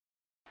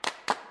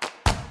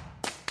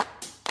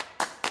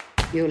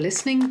You're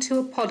listening to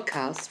a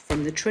podcast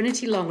from the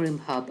Trinity Longroom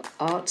Hub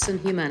Arts and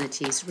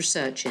Humanities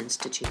Research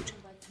Institute.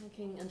 By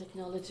thanking and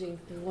acknowledging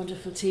the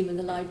wonderful team in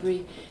the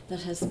library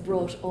that has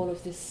brought all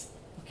of this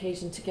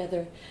occasion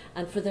together,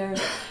 and for their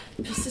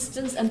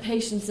persistence and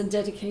patience and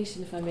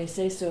dedication, if I may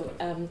say so.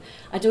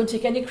 I don't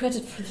take any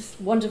credit for this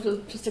wonderful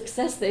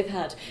success they've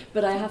had,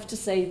 but I have to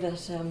say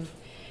that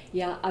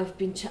I've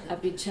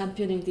been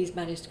championing these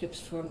manuscripts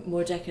for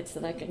more decades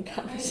than I can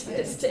count at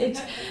this stage,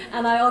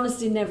 and I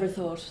honestly never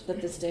thought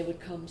that this day would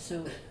come,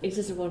 so it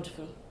is a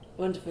wonderful,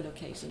 wonderful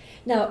occasion.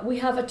 Now, we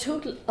have a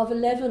total of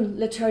 11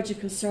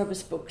 liturgical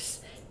service books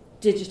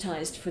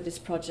digitised for this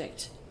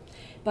project.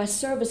 By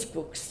service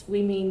books,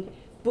 we mean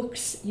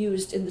books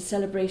used in the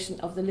celebration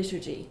of the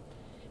liturgy,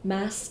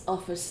 Mass,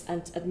 office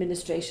and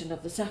administration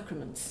of the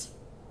sacraments.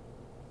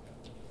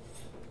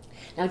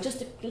 Now,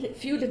 just a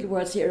few little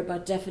words here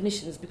about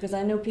definitions, because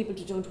I know people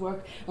who don't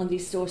work on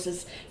these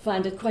sources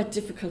find it quite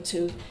difficult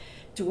to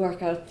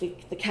work out the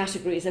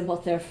categories and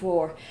what they're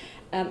for.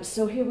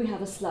 So here we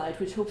have a slide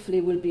which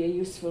hopefully will be a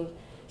useful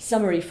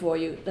summary for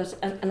you, that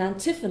an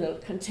antiphonal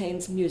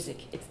contains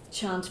music. It's the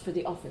chant for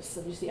the office.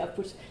 And you see I've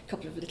put a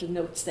couple of little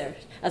notes there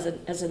as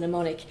a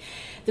mnemonic.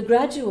 The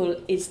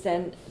gradual is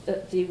then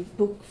the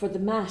book for the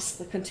Mass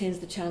that contains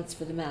the chants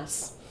for the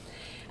Mass.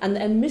 And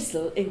a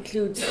missal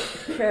includes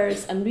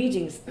prayers and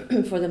readings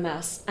for the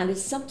Mass, and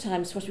is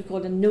sometimes what we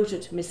call a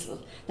noted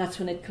missal. That's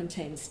when it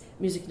contains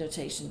music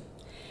notation.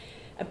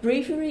 A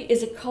breviary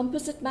is a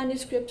composite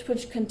manuscript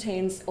which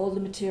contains all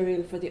the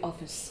material for the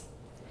office.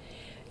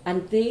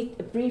 And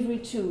a breviary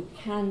too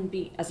can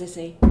be, as I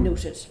say,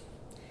 noted.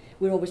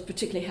 We're always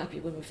particularly happy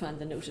when we find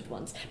the noted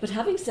ones. But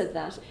having said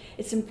that,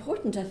 it's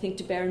important, I think,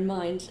 to bear in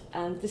mind,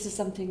 and this is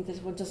something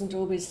that one doesn't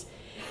always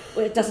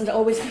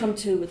come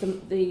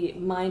to the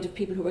mind of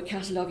people who were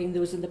cataloguing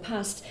those in the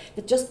past,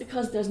 that just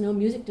because there's no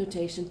music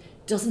notation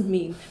doesn't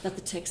mean that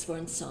the texts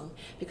weren't sung,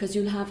 because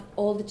you'll have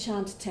all the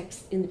chant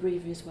text in the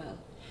breviary as well.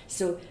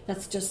 So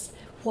that's just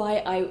why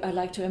I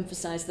like to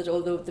emphasise that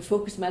although the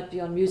focus might be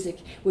on music,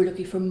 we're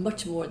looking for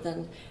much more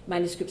than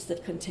manuscripts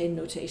that contain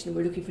notation.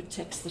 We're looking for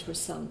texts that were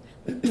sung.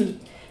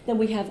 Then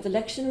we have the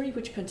lectionary,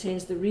 which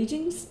contains the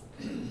readings,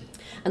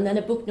 and then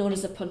a book known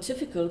as a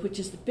pontifical, which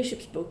is the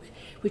bishop's book,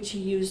 which he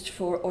used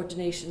for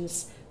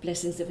ordinations,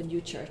 blessings of a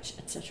new church,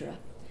 etc.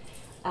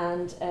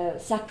 And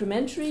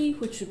sacramentary,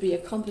 which would be a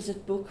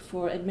composite book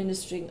for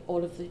administering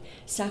all of the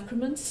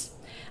sacraments.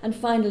 And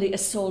finally, a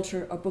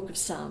psalter or book of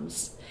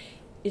psalms.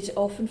 It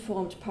often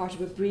formed part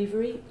of a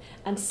breviary,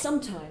 and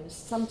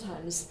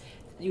sometimes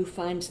you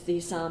find the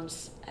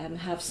psalms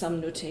have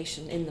some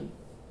notation in them.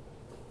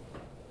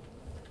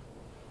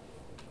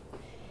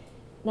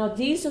 Now,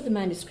 these are the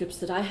manuscripts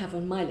that I have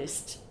on my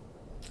list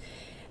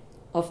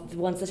of the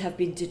ones that have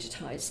been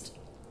digitised.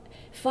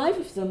 5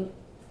 of them,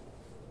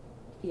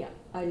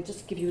 I'll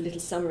just give you a little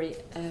summary.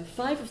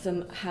 5 of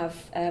them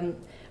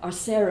are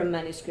Sarum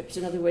manuscripts.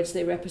 In other words,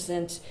 they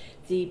represent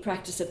the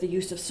practice of the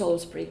use of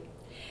Salisbury.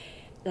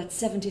 That's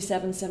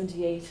 77,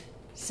 78,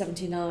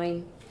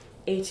 79,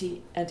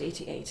 80 and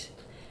 88.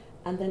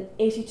 And then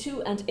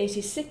 82 and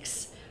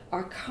 86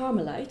 are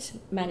Carmelite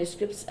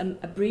manuscripts,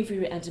 a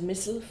breviary and a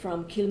missal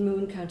from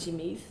Kilmoon, County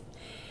Meath.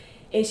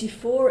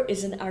 84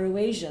 is an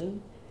Arauasian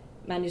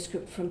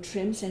manuscript from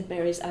Trim, St.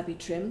 Mary's Abbey,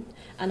 Trim.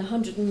 And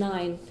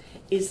 109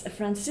 is a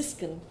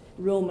Franciscan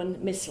Roman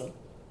missal.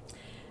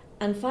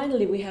 And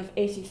finally we have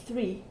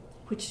 83,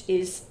 which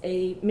is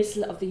a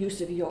missal of the use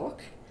of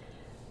York,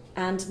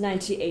 and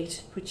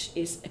 98, which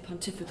is a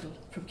pontifical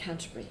from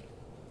Canterbury.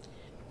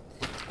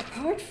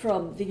 Apart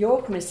from the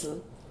York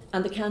Missal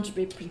and the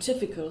Canterbury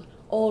Pontifical,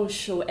 all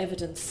show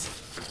evidence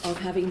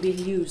of having been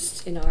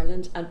used in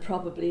Ireland, and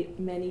probably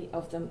many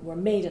of them were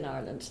made in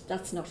Ireland.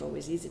 That's not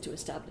always easy to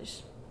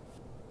establish.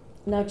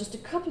 Now, just a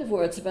couple of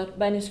words about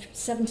manuscripts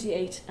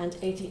 78 and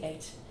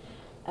 88.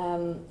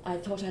 I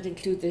thought I'd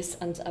include this,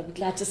 and I'm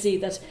glad to see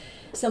that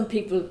some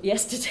people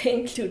yesterday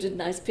included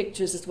nice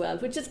pictures as well,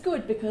 which is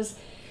good because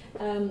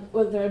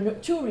there are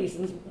 2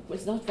 reasons.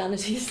 It's not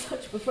vanity as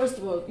such, but first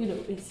of all,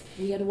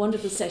 we had a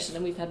wonderful session,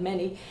 and we've had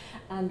many,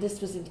 and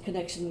this was in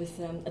connection with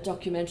a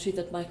documentary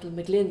that Michael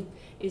McGlynn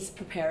is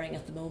preparing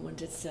at the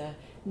moment. It's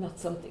not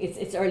something.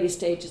 It's early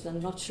stages, and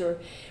I'm not sure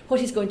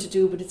what he's going to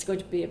do, but it's going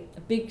to be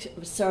a big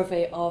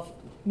survey of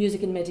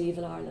music in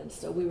medieval Ireland.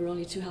 So we were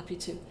only too happy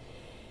to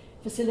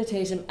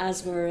facilitate him,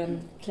 as were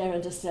Claire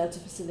and Estelle to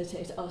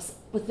facilitate us.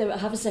 But I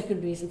have a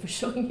second reason for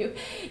showing you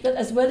that,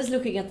 as well as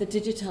looking at the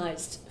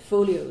digitised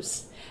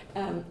folios,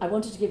 I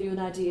wanted to give you an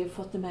idea of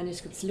what the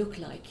manuscripts look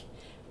like.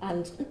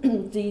 And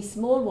the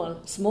smaller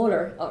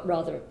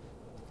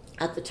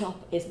at the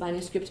top is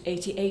manuscript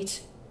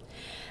 88.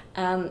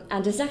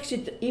 And it's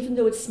actually, even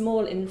though it's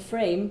small in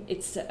frame,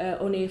 it's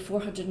only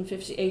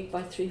 458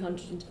 by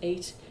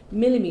 308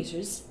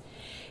 millimetres.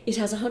 It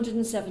has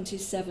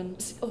 177,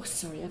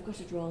 I've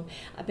got it wrong,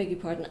 I beg your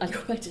pardon, I'll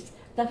go back to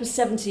that was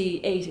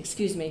 78,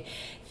 excuse me.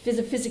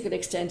 Physical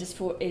extent is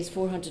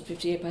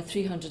 458 by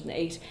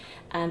 308,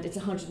 and it's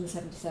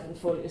 177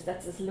 folios.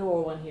 That's this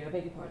lower one here, I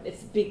beg your pardon.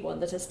 It's the big one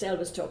that Estelle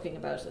was talking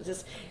about. It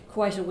is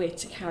quite a weight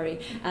to carry.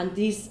 And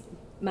these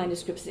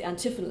manuscripts, the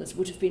antiphonals,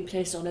 would have been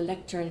placed on a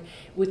lectern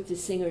with the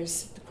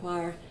singers, the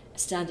choir,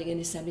 standing in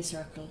a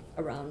semicircle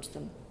around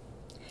them.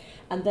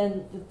 And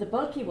then the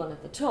bulky one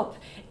at the top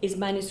is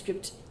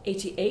manuscript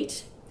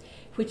 88,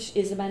 which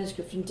is a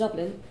manuscript from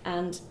Dublin,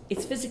 and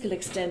its physical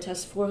extent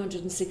has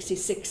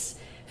 466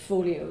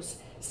 folios.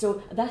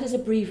 So that is a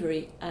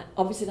breviary,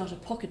 obviously not a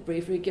pocket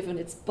breviary given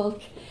its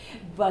bulk,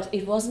 but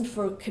it wasn't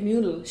for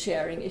communal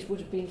sharing. It would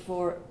have been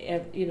for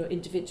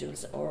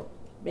individuals, or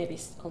maybe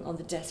on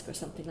the desk or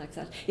something like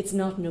that. It's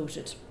not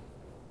noted.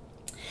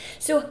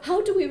 So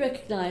how do we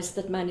recognise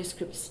that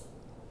manuscripts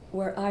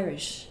were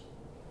Irish?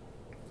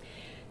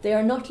 They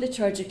are not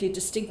liturgically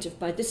distinctive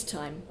by this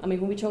time. I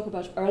mean, when we talk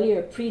about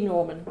earlier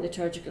pre-Norman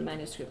liturgical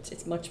manuscripts,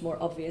 it's much more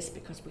obvious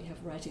because we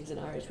have writings in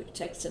Irish, we have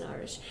texts in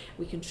Irish,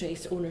 we can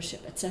trace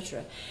ownership,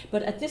 etc.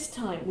 But at this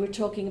time, we're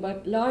talking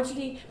about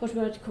largely what we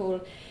might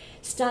call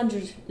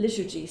standard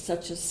liturgies,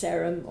 such as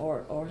Sarum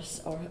or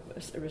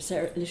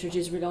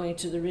liturgies belonging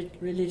to the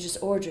religious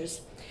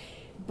orders.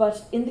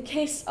 But in the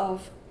case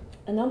of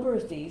a number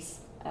of these,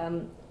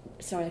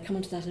 I'll come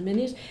on to that in a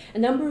minute. A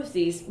number of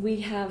these, we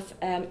have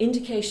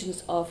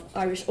indications of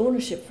Irish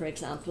ownership, for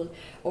example,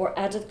 or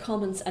added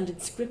comments and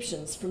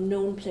inscriptions from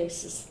known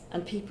places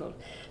and people,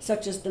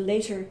 such as the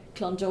later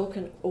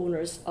Clondalkin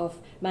owners of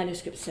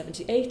manuscript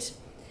 78,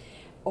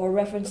 or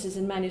references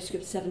in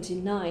manuscript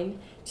 79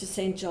 to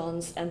St.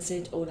 John's and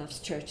St. Olaf's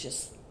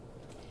churches.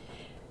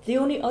 The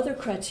only other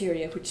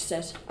criteria which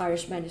set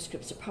Irish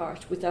manuscripts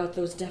apart without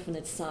those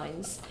definite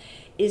signs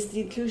is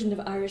the inclusion of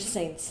Irish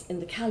saints in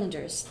the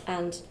calendars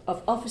and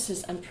of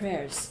offices and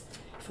prayers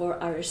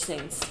for Irish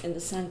saints in the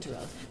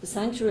sanctoral. The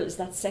sanctoral is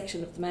that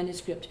section of the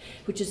manuscript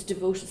which is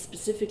devoted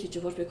specifically to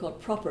what we call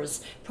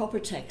proper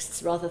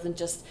texts, rather than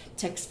just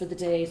texts for the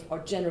day or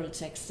general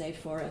texts, say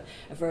for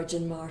a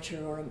virgin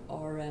martyr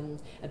or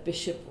a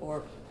bishop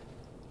or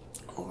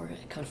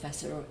a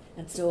confessor,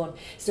 and so on.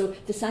 So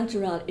the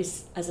sanctoral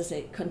is, as I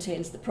say,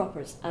 contains the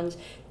propers, and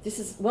this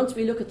is, once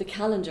we look at the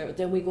calendar,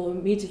 then we go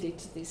immediately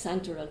to the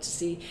sanctoral to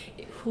see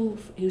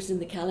who's in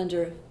the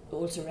calendar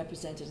also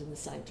represented in the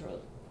sanctoral.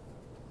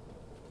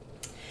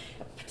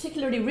 A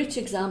particularly rich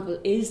example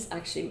is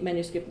actually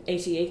manuscript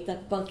 88,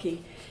 that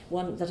bulky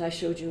one that I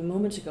showed you a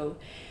moment ago,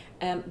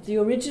 the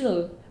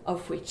original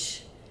of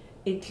which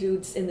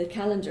includes in the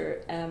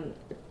calendar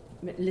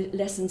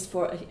lessons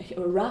for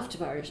a raft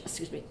of Irish,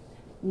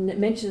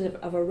 mention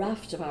of a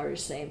raft of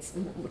Irish saints,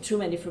 too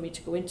many for me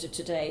to go into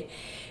today.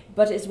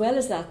 But as well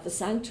as that, the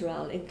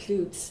sanctoral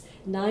includes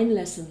 9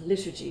 lesson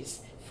liturgies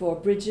for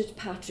Bridget,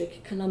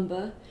 Patrick,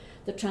 Columba,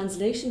 the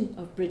translation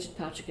of Bridget,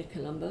 Patrick and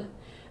Columba,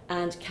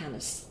 and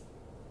Canis.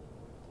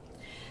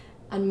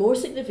 And more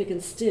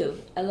significant still,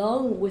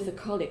 along with a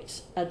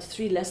collect and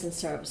 3 lesson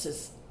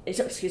services,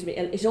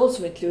 it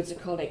also includes a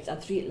collect and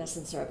 3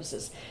 lesson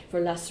services for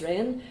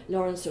Lasrain,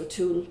 Lawrence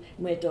O'Toole,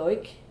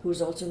 Médoig, who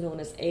is also known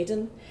as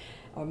Aidan,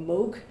 or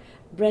Moog,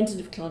 Brendan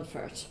of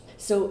Clonfert.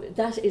 So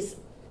that is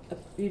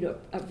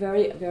a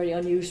very, very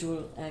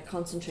unusual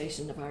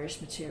concentration of Irish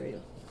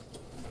material.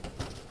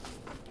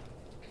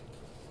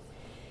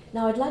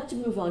 Now I'd like to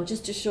move on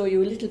just to show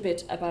you a little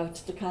bit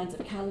about the kinds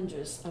of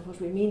calendars and what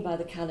we mean by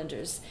the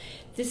calendars.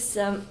 This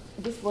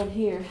one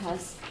here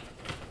has,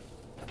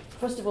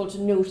 first of all, to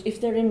note, if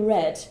they're in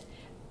red,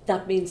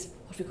 that means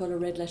what we call a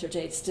red letter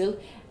date still.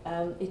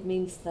 It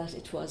means that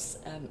it was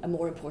a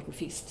more important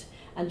feast.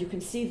 And you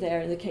can see there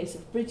in the case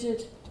of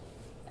Bridget,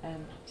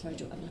 sorry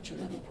Joe, I'm not sure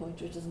I have a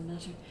pointer, it doesn't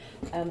matter.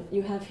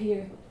 You have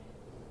here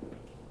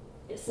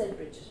Saint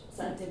Bridget,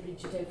 Santa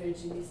Brigida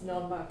Virginis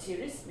non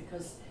martyris,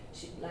 because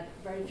like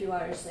very few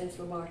Irish saints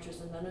were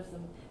martyrs and none of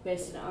them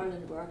based in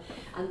Ireland were.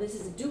 And this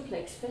is a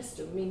duplex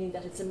festum, meaning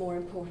that it's a more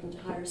important,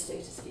 higher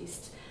status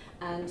feast.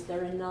 And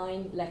there are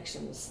 9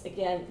 lections.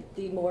 Again,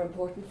 the more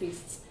important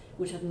feasts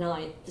would have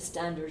 9, the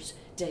standard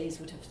days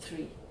would have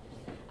 3.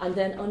 And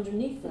then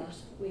underneath that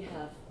we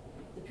have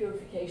the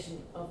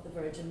purification of the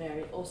Virgin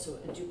Mary, also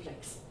a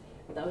duplex.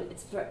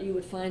 You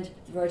would find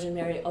the Virgin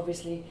Mary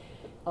obviously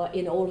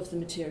in all of the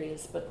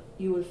materials, but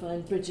you will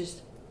find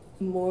Bridget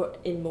more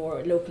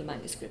local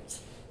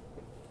manuscripts.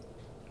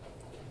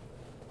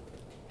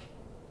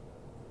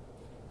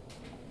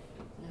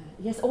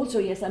 Yes,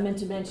 I meant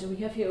to mention we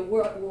have here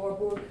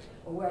Warburg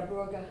or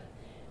Warburga,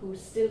 who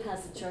still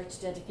has a church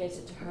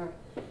dedicated to her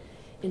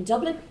in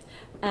Dublin,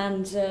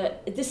 and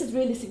this is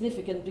really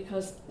significant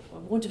because I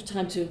won't have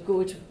time to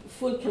go into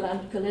full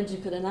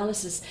calendrical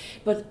analysis,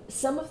 but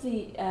some of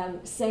the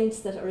saints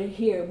that are in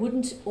here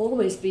wouldn't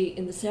always be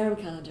in the Sarum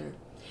calendar.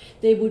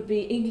 They would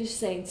be English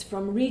saints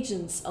from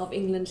regions of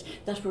England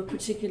that were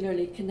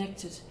particularly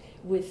connected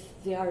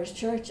with the Irish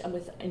Church and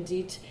with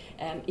indeed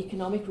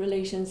economic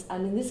relations,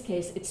 and in this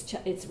case it's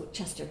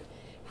Chester,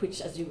 which,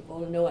 as you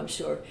all know, I'm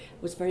sure,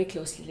 was very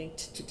closely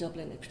linked to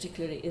Dublin,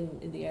 particularly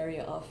in the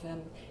area of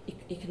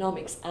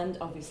economics, and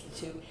obviously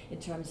too in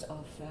terms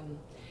of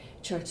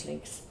church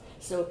links.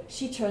 So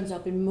she turns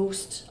up in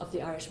most of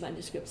the Irish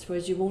manuscripts,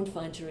 whereas you won't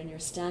find her in your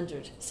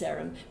standard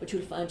Sarum, but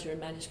you'll find her in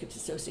manuscripts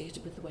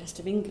associated with the west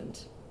of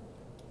England.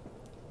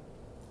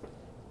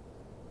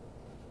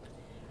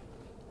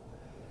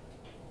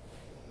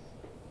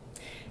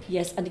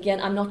 Yes, and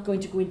again, I'm not going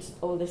to go into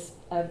all this.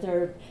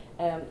 There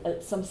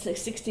are some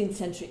 16th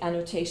century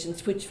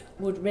annotations which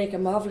would make a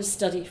marvellous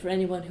study for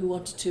anyone who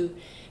wanted to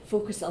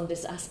focus on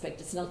this aspect.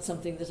 It's not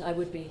something that I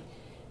would be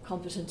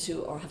competent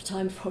to or have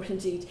time for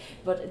indeed,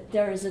 but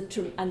there is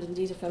and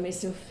indeed, if I may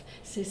say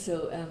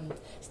so,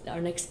 our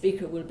next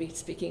speaker will be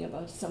speaking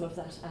about some of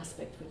that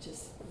aspect, which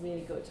is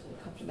really good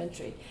and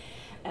complementary.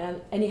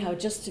 Anyhow,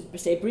 just to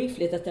say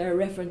briefly that there are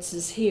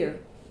references here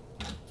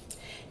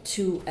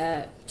to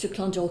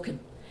Clondalkin,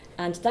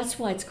 and that's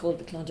why it's called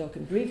the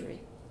Clondalkin Breviary.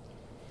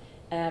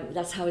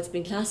 That's how it's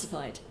been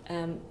classified.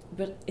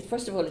 But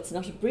first of all, it's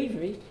not a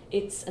breviary,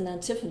 it's an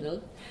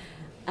antiphonal.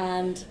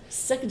 And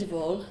second of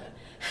all,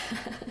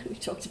 we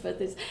talked about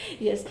this,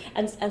 yes,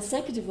 and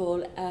second of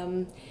all,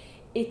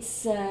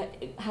 it's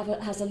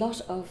has a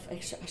lot of,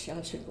 actually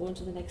I should go on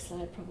to the next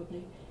slide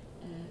probably.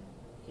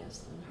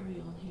 Yes, I'll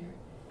hurry on here.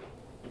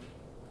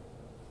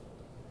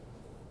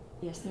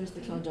 Yes, there's the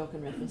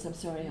Clondalkin reference. I'm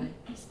sorry,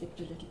 I skipped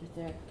a little bit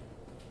there.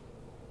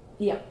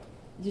 Yeah,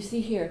 you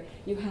see here,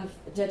 you have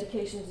a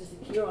dedication to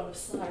the Ciaran of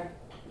Sire,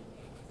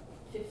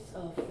 5th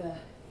of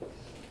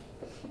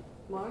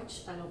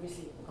March, and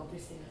obviously, I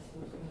suppose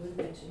we will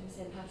mention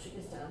St. Patrick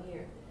is down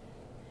here.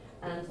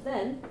 And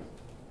then,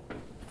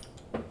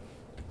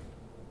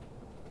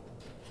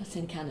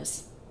 St.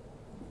 Canis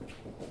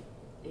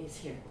is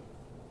here.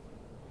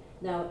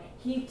 Now,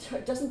 he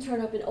doesn't turn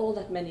up in all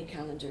that many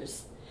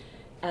calendars,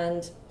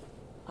 and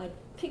I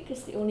think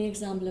it's the only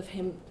example of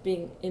him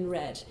being in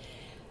red.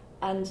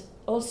 And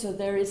also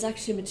there is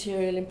actually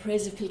material in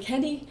praise of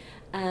Kilkenny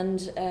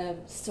and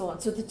so on.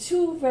 So the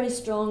two very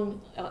strong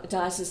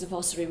Diocese of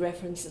Ossory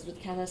references with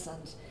Canis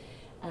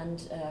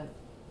and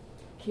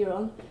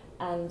Ciaran,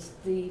 and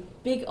the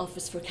big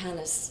office for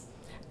Canis,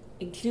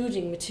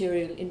 including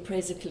material in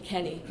praise of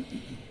Kilkenny,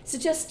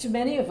 suggests to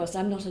many of us,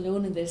 I'm not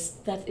alone in this,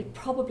 that it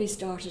probably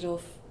started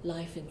off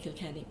life in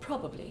Kilkenny,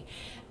 probably,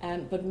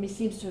 but it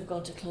seems to have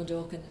gone to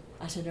Clondalkin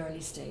at an early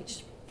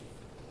stage.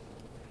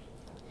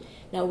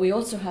 Now we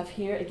also have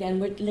here, again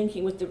we're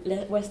linking with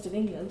the west of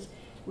England,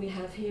 we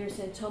have here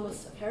St.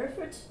 Thomas of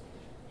Hereford,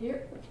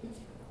 here,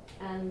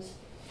 and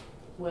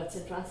well,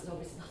 St. Francis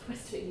obviously not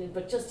west of England,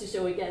 but just to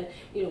show again,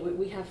 you know,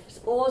 we have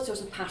all sorts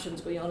of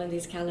patterns going on in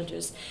these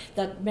calendars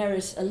that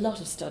merit a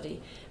lot of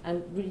study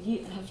and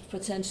have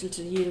potential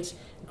to yield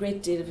a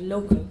great deal of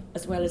local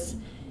as well as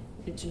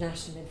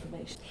international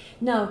information.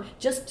 Now,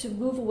 just to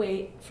move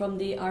away from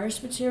the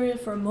Irish material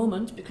for a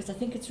moment, because I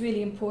think it's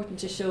really important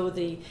to show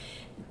the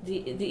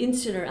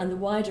insular and the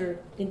wider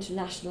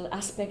international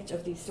aspect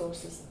of these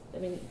sources. I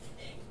mean,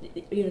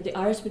 you know, the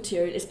Irish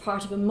material is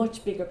part of a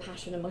much bigger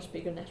pattern, a much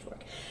bigger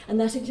network, and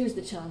that includes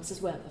the chants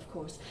as well, of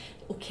course.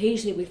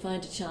 Occasionally we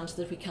find a chant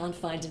that we can't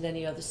find in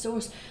any other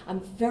source. I'm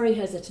very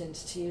hesitant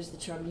to use the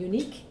term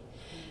unique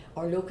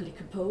or locally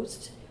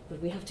composed,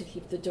 but we have to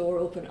keep the door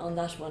open on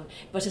that one.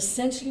 But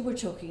essentially we're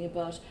talking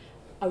about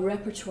a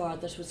repertoire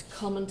that was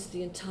common to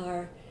the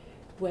entire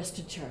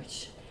Western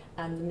Church,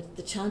 and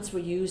the chants were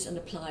used and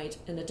applied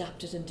and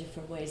adapted in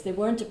different ways. They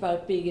weren't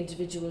about big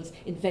individuals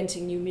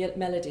inventing new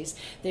melodies.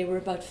 They were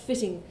about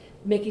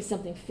making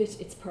something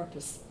fit its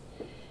purpose.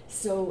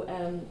 So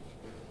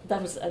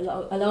that was a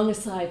long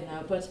aside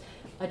now, but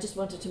I just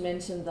wanted to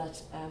mention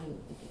that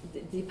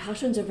the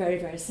patterns are very,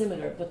 very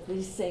similar, but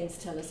these saints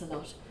tell us a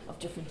lot of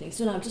different things.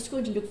 So now I'm just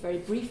going to look very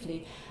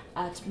briefly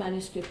at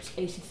manuscript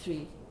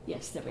 83.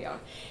 Yes, there we are,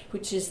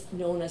 which is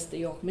known as the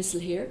York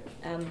Missal here.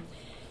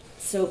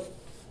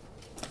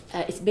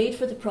 It's made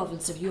for the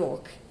province of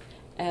York.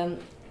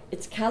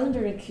 Its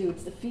calendar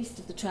includes the feast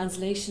of the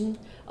translation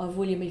of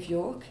William of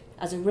York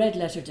as a red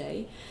letter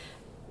day.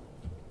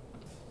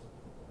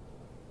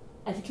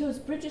 It includes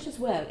Bridget as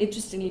well,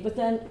 interestingly, but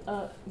then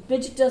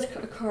Bridget does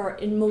occur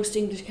in most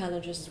English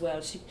calendars as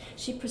well.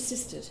 She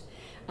persisted,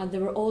 and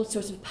there were all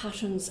sorts of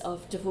patterns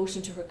of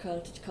devotion to her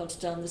cult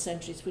down the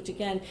centuries, which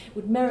again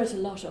would merit a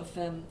lot of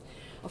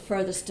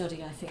further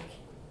study, I think.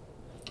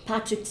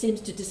 Patrick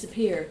seems to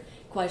disappear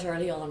quite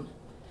early on,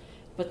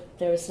 but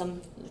there is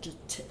some little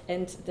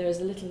there is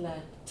a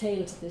little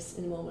tail to this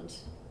in a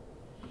moment.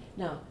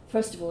 Now,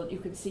 first of all, you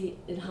can see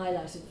in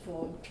highlighted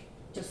form,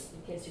 just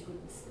in case you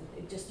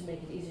couldn't, just to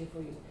make it easier for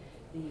you,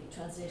 the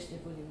translation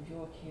of William of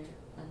York here,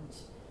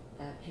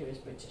 and here is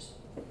Bridget.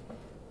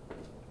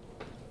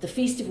 The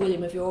feast of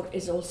William of York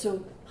is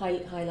also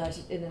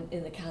highlighted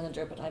in the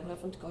calendar, but I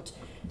haven't got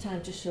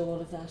time to show all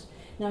of that.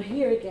 Now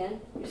here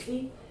again, you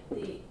see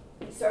the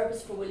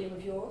service for William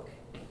of York,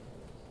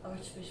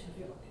 Archbishop of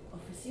York,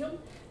 Officium,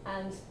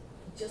 and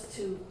just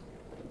to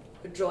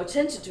draw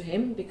attention to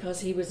him,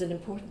 because he was an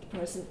important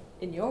person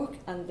in York,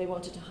 and they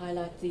wanted to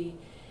highlight the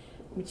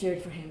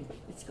material for him.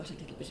 It's got a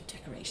little bit of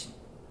decoration.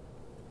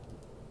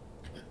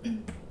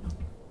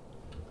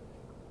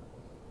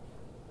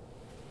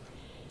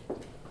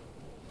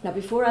 Now,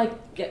 before I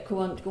go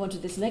on to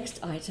this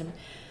next item,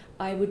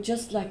 I would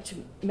just like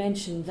to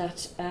mention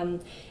that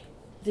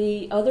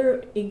the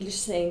other English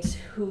saint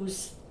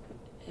whose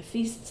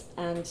feasts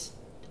and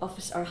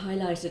office are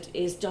highlighted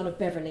is John of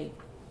Beverley.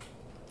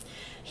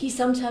 He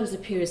sometimes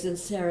appears in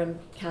Sarum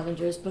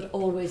calendars, but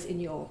always in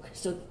York.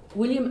 So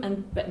William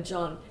and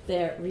John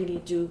there really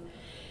do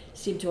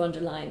seem to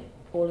underline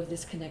all of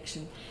this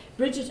connection.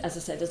 Bridget, as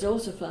I said, is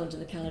also found in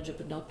the calendar,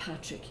 but not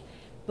Patrick.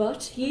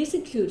 But he is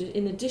included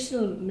in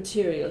additional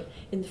material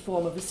in the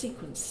form of a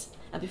sequence.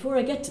 And before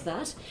I get to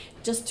that,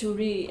 just to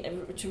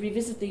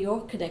revisit the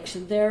York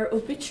connection, there are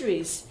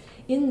obituaries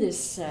in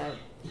this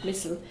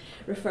missal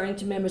referring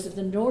to members of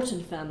the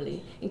Norton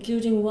family,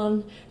 including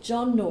one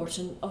John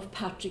Norton of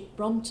Patrick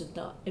Brompton.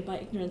 Now, in my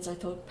ignorance, I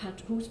thought,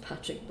 who's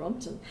Patrick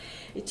Brompton?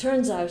 It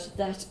turns out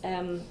that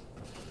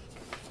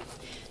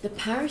the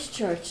parish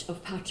church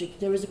of Patrick,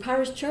 there was a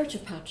parish church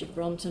of Patrick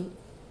Brompton,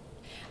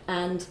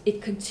 and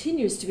it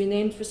continues to be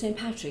named for St.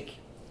 Patrick.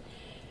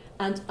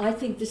 And I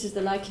think this is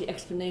the likely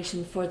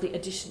explanation for the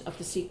addition of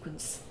the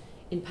sequence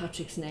in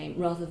Patrick's name,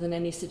 rather than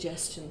any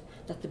suggestion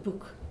that the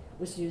book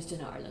was used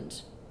in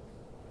Ireland.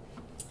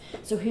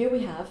 So here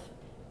we have,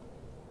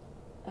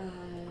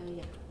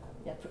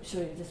 show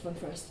you this one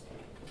first.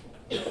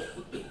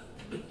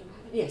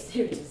 Yes,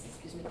 here it is,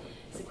 excuse me.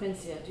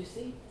 Sequentia, do you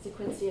see?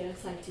 Sequentia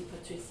Sancti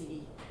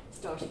Patricii,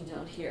 starting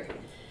down here.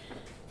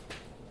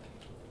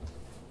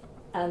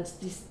 And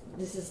this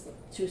is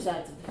two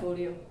sides of the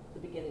folio, the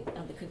beginning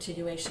and the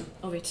continuation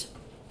of it.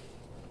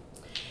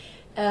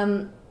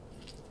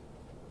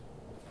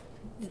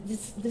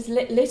 This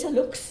Later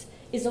Lux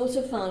is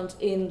also found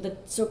in the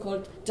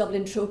so-called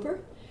Dublin Troper,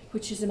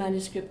 which is a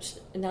manuscript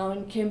now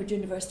in Cambridge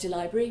University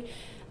Library,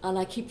 and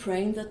I keep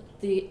praying that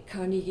the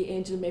Carnegie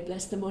angel may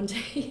bless them one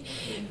day,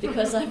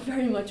 because I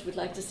very much would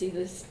like to see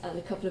this and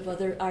a couple of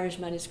other Irish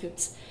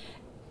manuscripts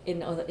in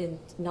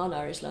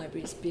non-Irish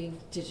libraries being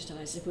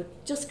digitised. It would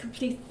just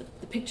complete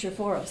the picture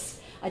for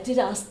us. I did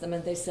ask them,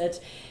 and they said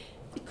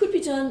it could be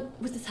done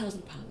with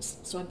 £1,000,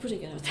 so I'm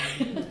putting it out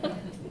there.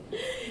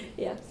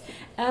 Yeah.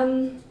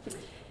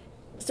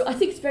 So I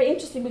think it's very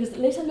interesting because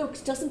Later Lux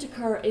doesn't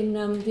occur in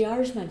the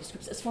Irish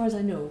manuscripts, as far as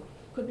I know.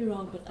 Could be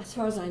wrong, but as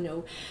far as I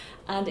know.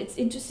 And it's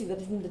interesting that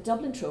it's in the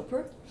Dublin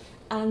Troper,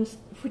 and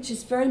which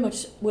is very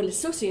much well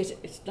associated.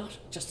 It's not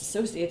just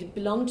associated; it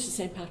belonged to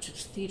St.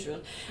 Patrick's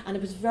Cathedral, and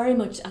it was very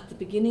much at the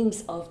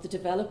beginnings of the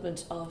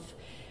development of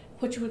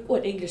what you would call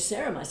English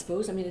Sarum, I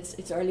suppose. I mean,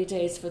 it's early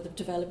days for the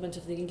development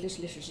of the English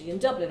liturgy in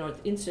Dublin, or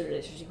the Insular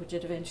liturgy, which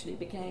it eventually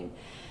became.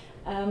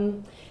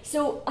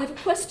 So I have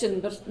a question,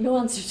 but no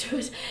answer to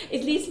it.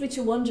 It leads me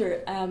to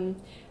wonder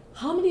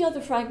how many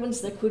other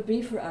fragments there could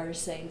be for Irish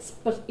saints,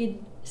 but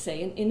in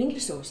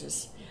English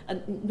sources.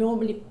 And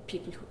normally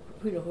people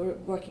who are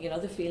working in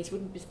other fields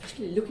wouldn't be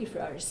particularly looking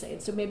for Irish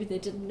saints, so maybe they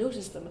didn't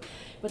notice them.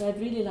 But I'd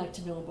really like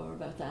to know more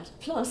about that.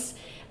 Plus,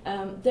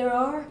 there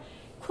are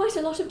quite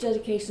a lot of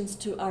dedications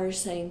to Irish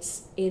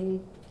saints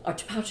or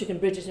to Patrick and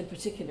Bridget in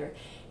particular,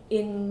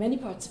 in many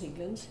parts of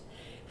England,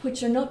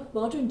 which are not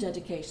modern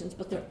dedications,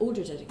 but they're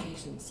older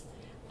dedications.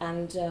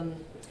 And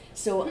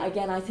so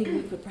again, I think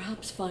we could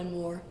perhaps find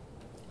more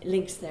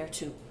links there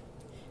too.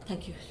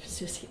 Thank you,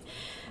 Susie.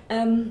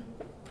 I'm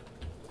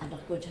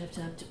not going to have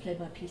time to play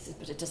my pieces,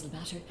 but it doesn't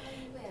matter.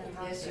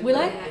 Will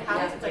I? You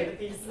have to play the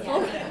piece.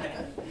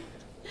 Yeah.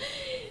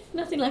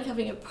 Nothing like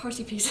having a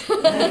party piece.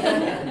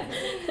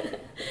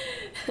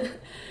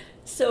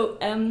 So,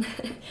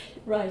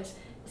 right.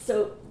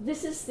 So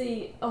this is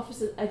the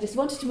office. I just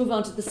wanted to move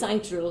on to the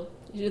sanctuary.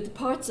 The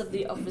parts of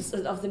the office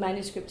of the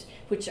manuscript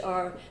which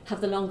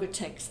have the longer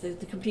text,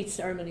 the complete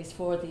ceremonies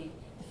for the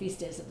feast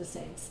days of the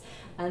saints.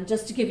 And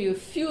just to give you a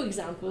few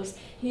examples,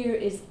 here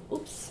is.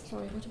 Oops,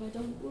 sorry, what have I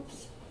done?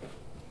 Oops,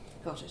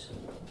 got it.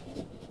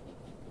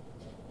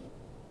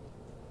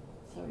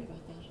 Sorry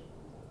about that.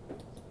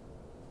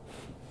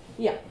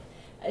 Yeah,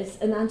 it's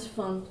an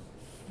antiphon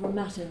from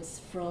Matins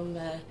from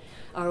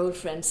our old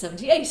friend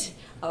 78,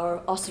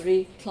 our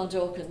Ossory,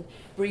 Clondalkin,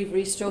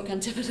 Breviary, stroke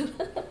antiphon.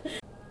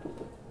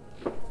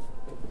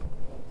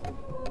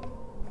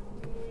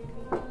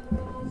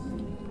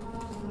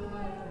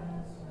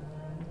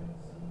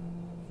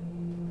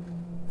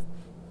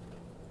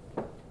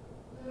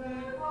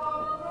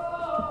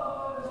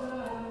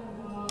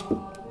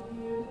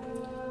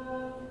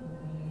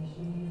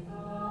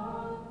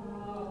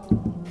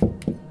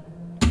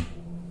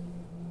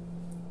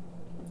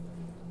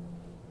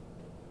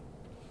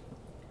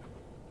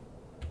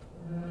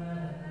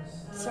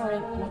 Sorry, I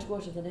want to go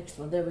to the next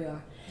one. There we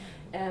are.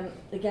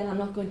 Again, I'm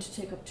not going to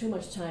take up too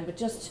much time, but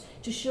just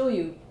to show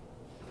you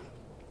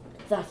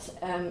that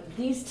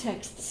these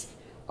texts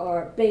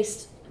are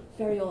based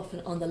very often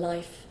on the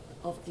life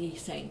of the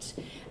saint,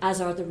 as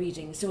are the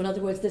readings. So in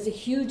other words, there's a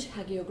huge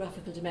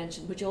hagiographical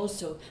dimension, which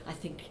also, I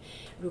think,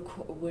 would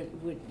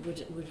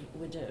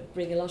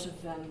bring a lot of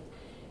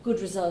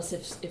good results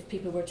if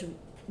people were to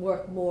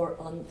work more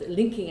on the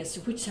linking as to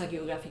which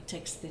hagiographic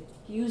texts they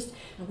used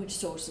and which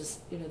sources.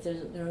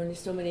 There are only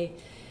so many.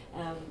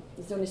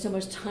 There's only so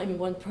much time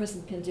one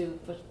person can do,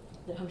 but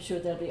I'm sure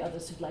there'll be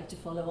others who'd like to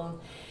follow on.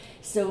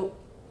 So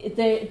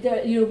they're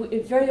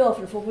very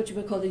often for what you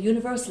would call the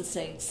universal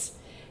saints,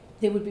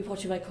 they would be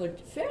what you might call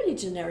fairly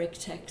generic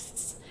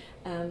texts,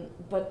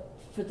 but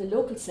for the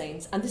local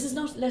saints, and this is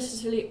not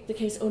necessarily the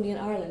case only in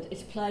Ireland,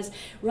 it applies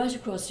right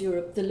across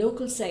Europe, the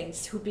local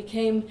saints who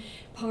became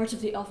part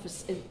of the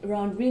office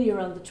around the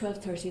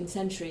 12th, 13th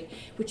century,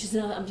 which is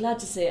now, I'm glad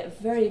to say, a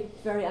very,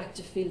 very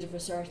active field of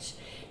research.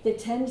 They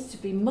tend to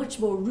be much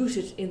more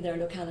rooted in their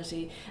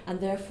locality and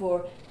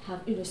therefore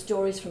have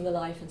stories from the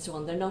life and so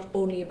on. They're not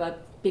only about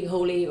being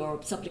holy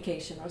or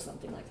supplication or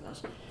something like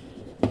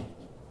that.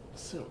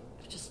 So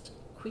just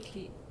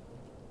quickly,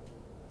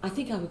 I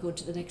think I will go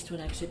to the next one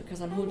actually because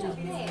I'm holding.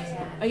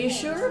 Are you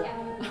sure?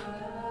 Yeah.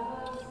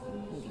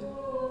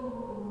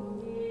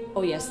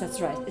 Oh yes, that's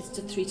right. It's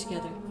the three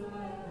together.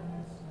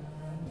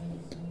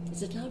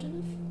 Is it loud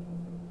enough?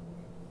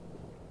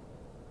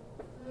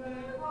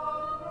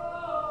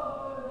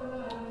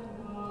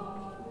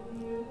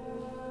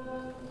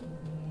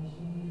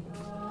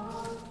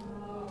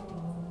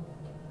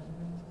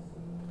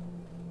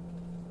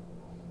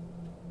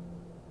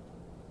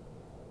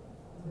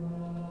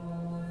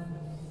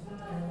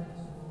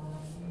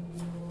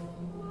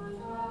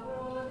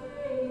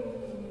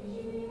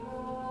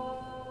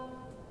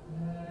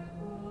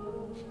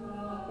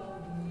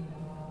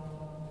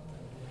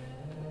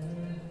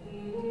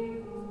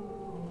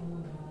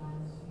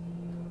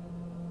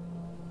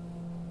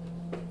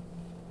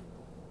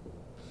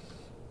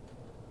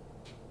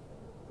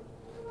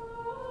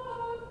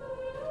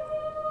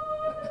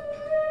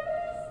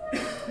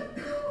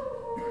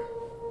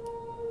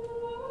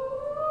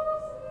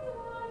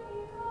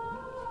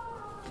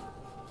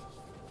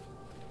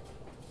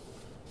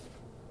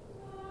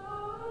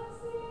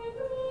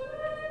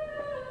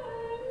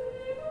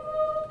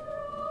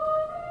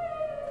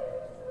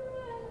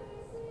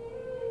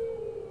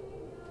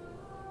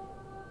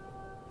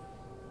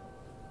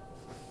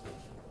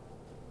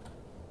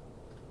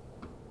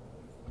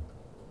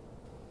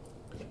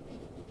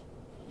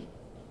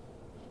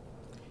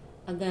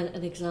 And then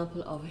an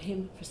example of a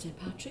hymn for St.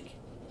 Patrick.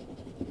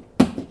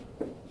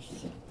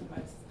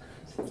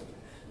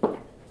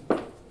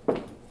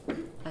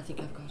 I think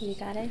I've got it. You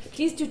got it?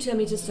 Please do tell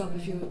me to stop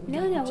if you...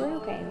 No, we're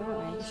okay. We're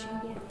all right.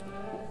 Yeah.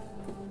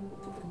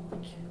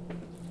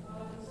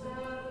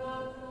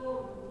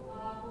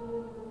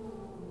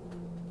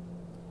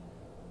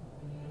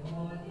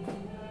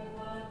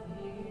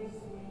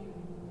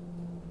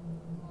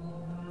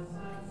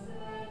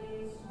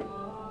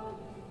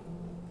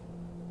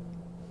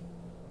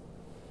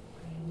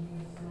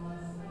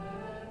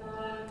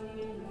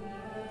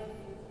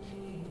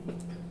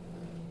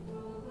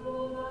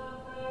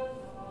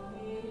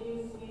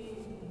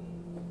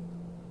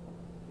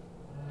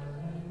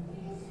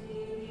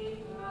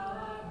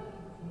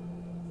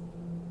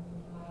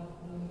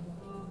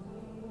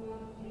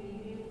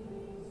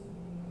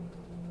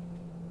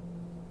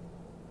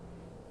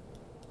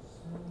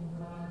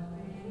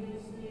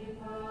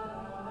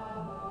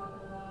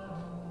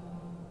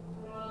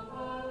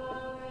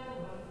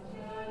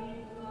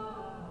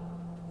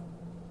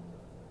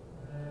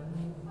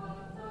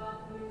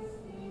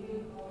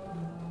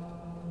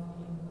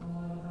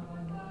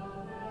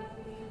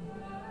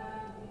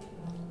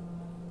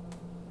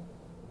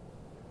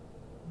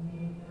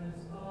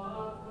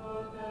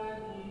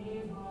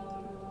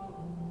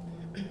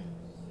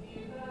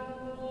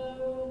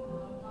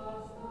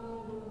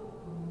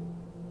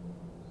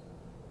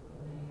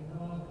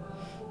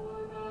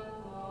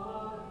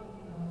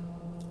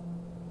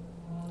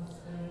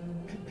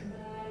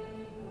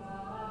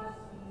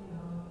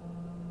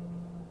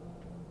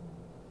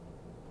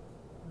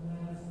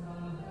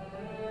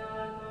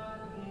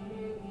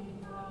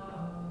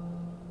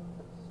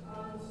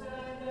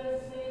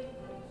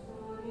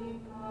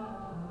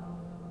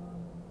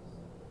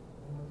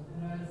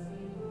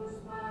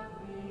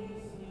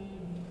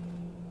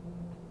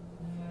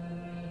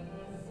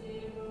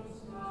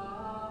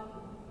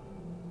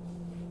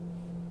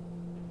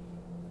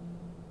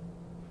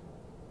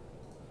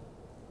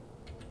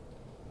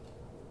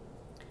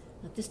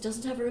 This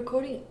doesn't have a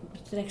recording,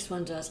 but the next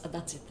one does, and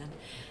that's it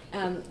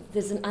then.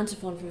 There's an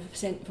antiphon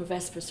for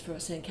Vespers for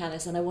St.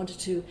 Canis, and I wanted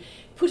to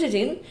put it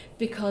in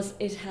because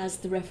it has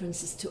the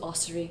references to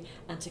Ossory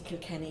and to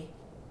Kilkenny.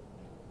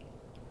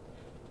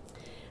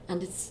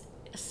 And it's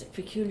a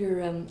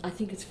peculiar, I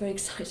think it's very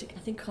exciting. I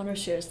think Conor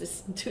shares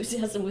this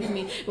enthusiasm with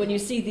me when you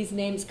see these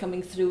names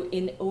coming through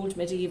in old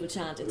medieval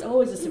chant. It's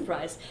always a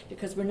surprise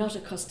because we're not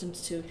accustomed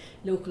to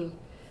the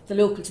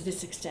local to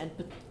this extent,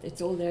 but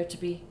it's all there to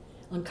be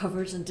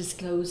uncovered and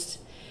disclosed.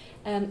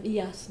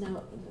 Yes,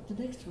 now the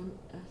next one,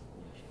 I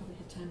should probably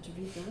have time to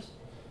read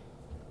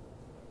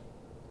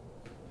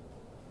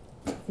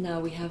that. Now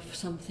we have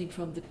something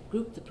from the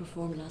group that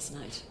performed last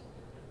night.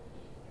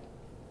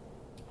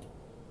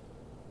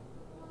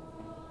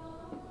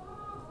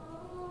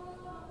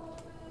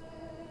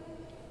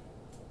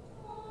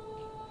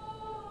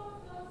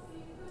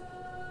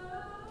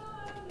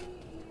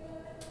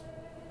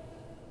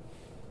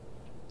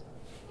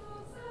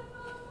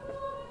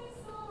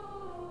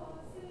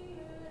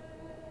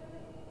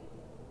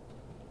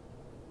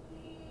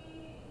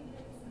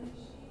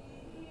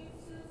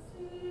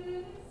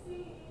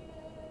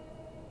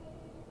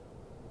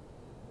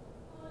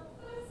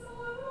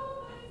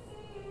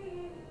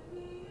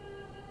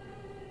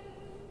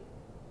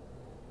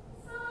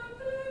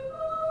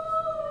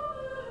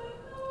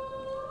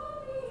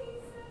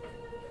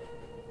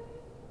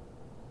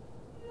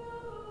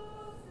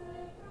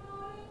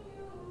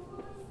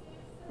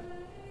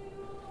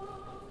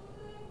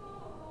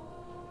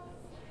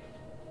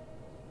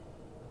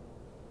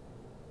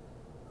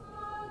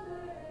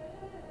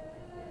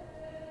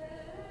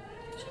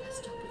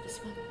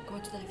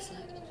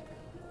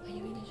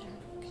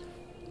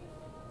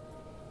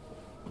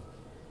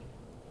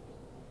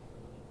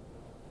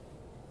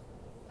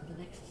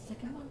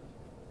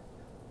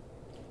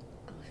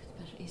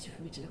 easier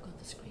for me to look on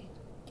the screen.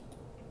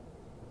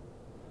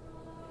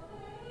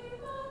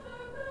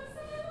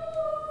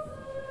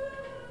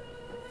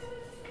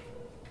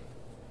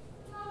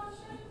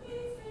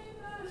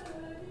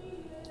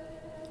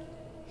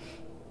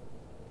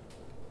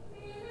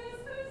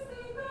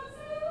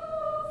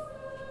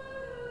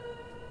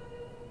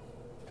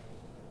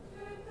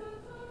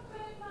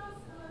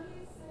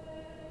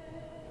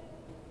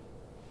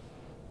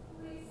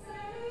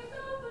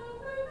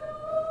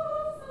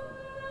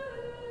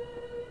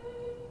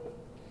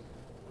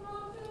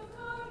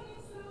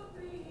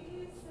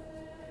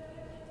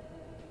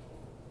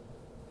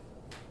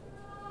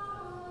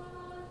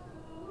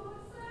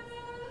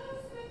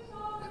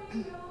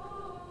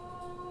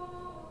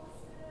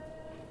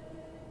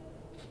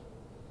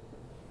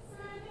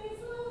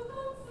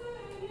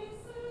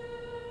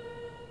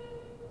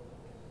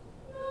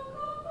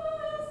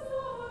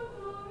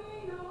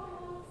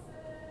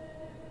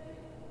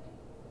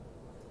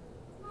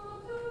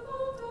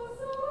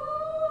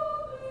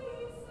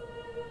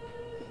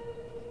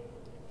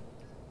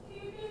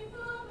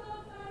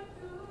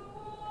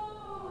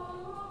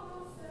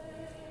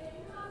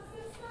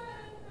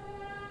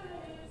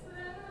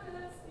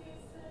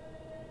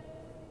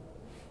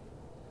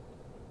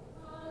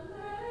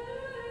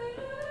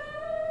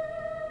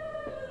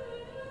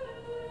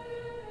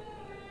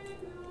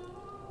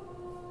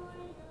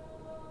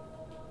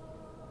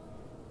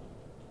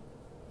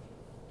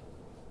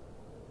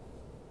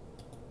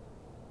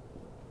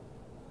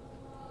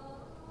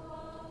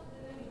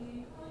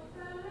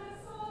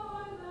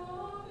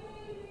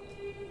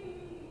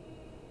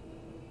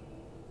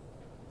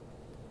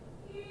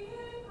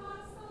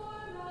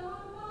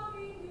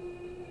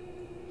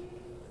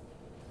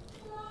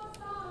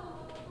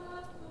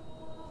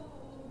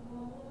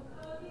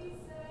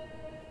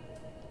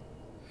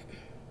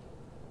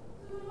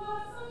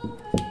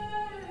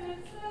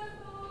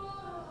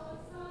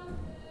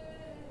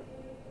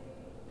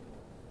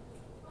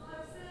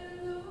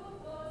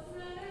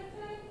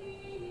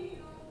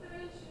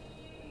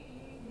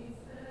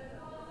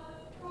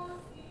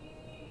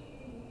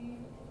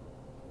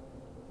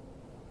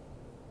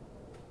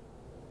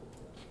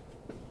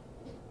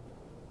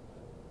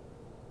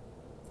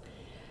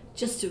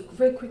 Just a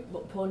very quick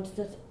point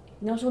that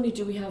not only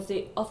do we have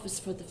the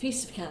office for the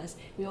Feast of Canons,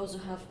 we also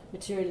have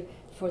material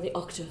for the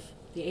octave,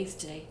 the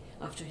 8th day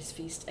after his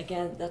feast.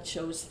 Again, that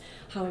shows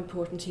how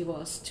important he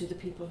was to the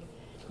people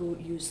who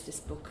used this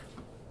book.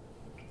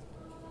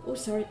 Oh,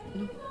 sorry,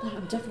 no,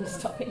 I'm definitely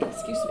stopping,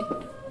 excuse me.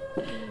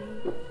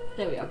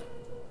 There we are.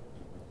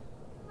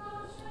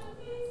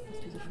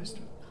 Let's do the first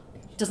one.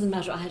 Doesn't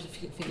matter, I had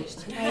it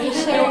finished. Are you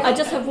sure? I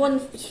just have one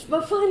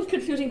final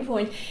concluding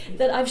point,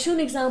 that I've shown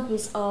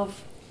examples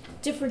of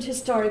different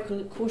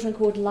historical,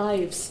 quote-unquote,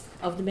 lives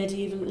of the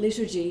medieval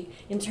liturgy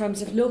in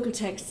terms of local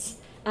texts,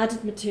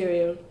 added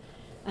material,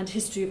 and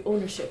history of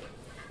ownership.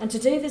 And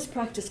today this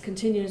practice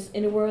continues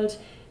in a world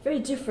very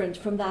different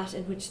from that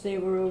in which they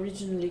were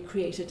originally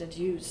created and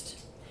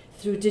used,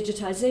 through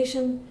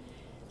digitisation,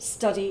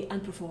 study,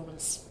 and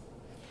performance.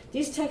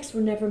 These texts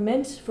were never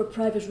meant for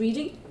private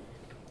reading,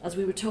 as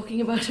we were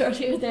talking about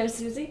earlier there,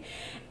 Susie,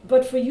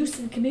 but for use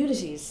in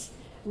communities,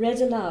 read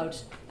aloud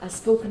as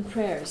spoken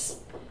prayers,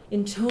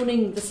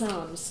 intoning the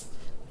psalms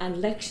and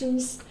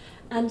lections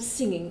and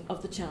singing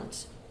of the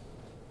chant.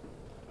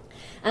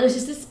 And it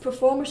is this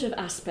performative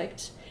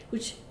aspect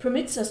which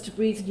permits us to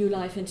breathe new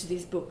life into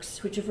these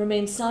books, which have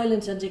remained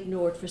silent and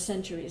ignored for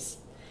centuries.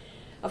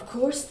 Of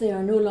course, they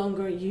are no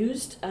longer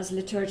used as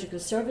liturgical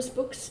service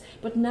books,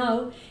 but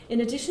now,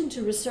 in addition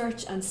to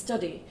research and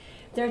study,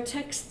 their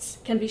texts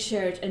can be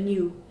shared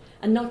anew,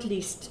 and not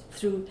least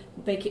through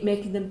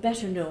making them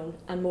better known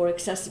and more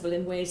accessible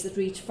in ways that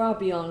reach far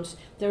beyond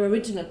their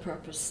original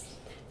purpose,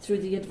 through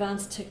the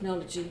advanced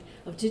technology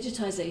of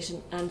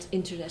digitisation and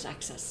internet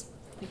access.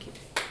 Thank you.